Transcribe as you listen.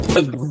I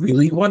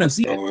really want to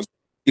see it.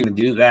 You can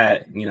do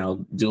that, you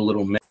know, do a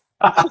little.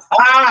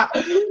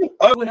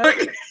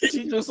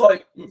 She just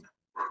like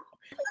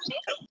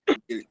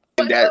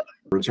that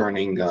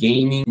returning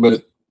gaming,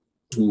 but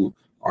who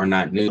are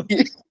not new.